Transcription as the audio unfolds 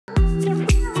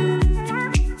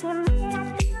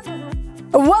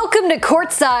Welcome to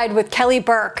Courtside with Kelly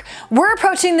Burke. We're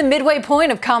approaching the midway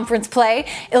point of conference play.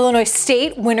 Illinois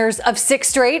State, winners of 6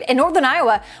 straight, and Northern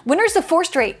Iowa, winners of 4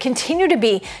 straight, continue to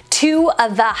be two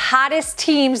of the hottest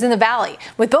teams in the Valley,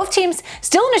 with both teams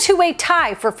still in a two-way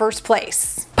tie for first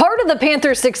place. Part of the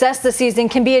Panthers' success this season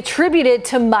can be attributed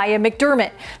to Maya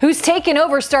McDermott, who's taken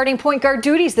over starting point guard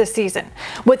duties this season.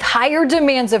 With higher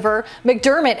demands of her,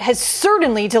 McDermott has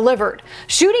certainly delivered,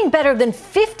 shooting better than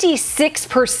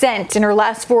 56% in her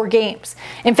last 4 games.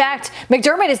 In fact,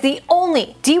 McDermott is the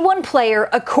only D1 player,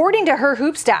 according to her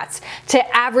hoop stats,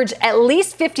 to average at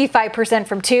least 55%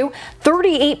 from 2,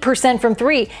 38% from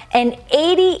 3, and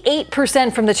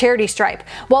 88% from the charity stripe,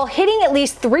 while hitting at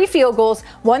least 3 field goals,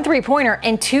 1 3-pointer,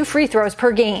 and 2 free throws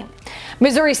per game.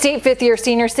 Missouri State 5th-year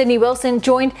senior Sydney Wilson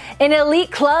joined an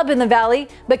elite club in the Valley,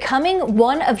 becoming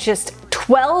one of just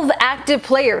 12 active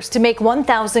players to make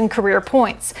 1,000 career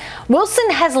points. Wilson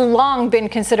has long been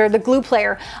considered the glue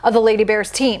player of the Lady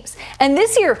Bears teams, and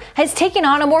this year has taken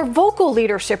on a more vocal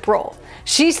leadership role.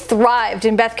 She's thrived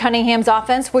in Beth Cunningham's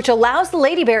offense, which allows the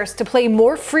Lady Bears to play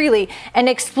more freely and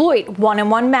exploit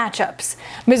one-on-one matchups.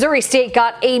 Missouri State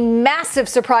got a massive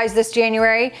surprise this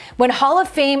January when Hall of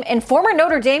Fame and former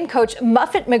Notre Dame coach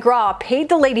Muffet McGraw paid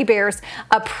the Lady Bears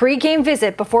a pregame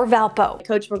visit before Valpo.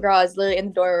 Coach McGraw is literally in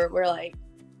the door. We're like,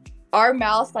 our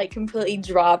mouths like completely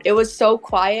dropped. It was so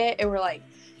quiet, and we're like,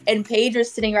 and Paige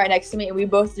was sitting right next to me, and we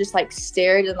both just like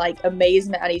stared in like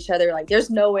amazement at each other. Like,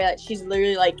 there's no way that she's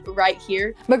literally like right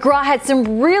here. McGraw had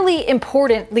some really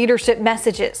important leadership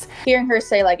messages. Hearing her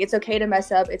say like, it's okay to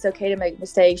mess up, it's okay to make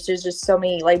mistakes. There's just so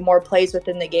many like more plays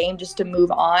within the game just to move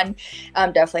on.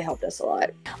 Definitely helped us a lot.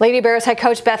 Lady Bears head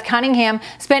coach Beth Cunningham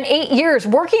spent 8 years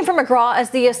working for McGraw as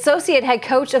the associate head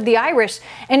coach of the Irish,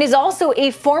 and is also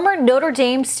a former Notre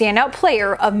Dame standout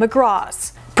player of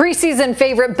McGraw's. Preseason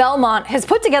favorite Belmont has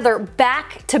put together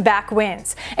back-to-back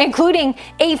wins, including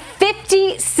a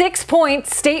 56-point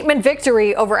statement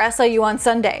victory over SIU on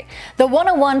Sunday. The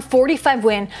 101-45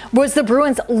 win was the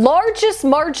Bruins' largest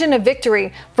margin of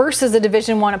victory versus a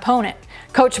Division I opponent.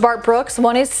 Coach Bart Brooks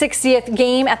won his 60th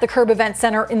game at the Curb Event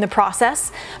Center in the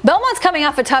process. Belmont's coming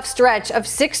off a tough stretch of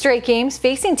 6 straight games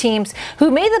facing teams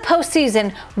who made the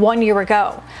postseason 1 year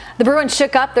ago. The Bruins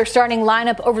shook up their starting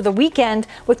lineup over the weekend,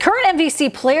 with current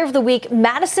MVC Player of the Week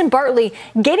Madison Bartley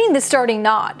getting the starting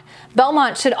nod.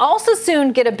 Belmont should also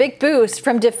soon get a big boost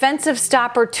from defensive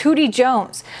stopper Tootie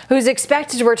Jones, who's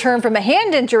expected to return from a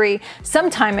hand injury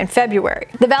sometime in February.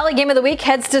 The Valley Game of the Week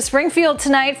heads to Springfield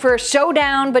tonight for a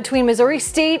showdown between Missouri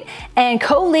State and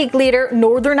co-league leader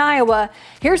Northern Iowa.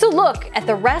 Here's a look at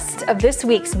the rest of this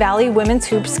week's Valley Women's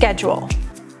Hoop schedule.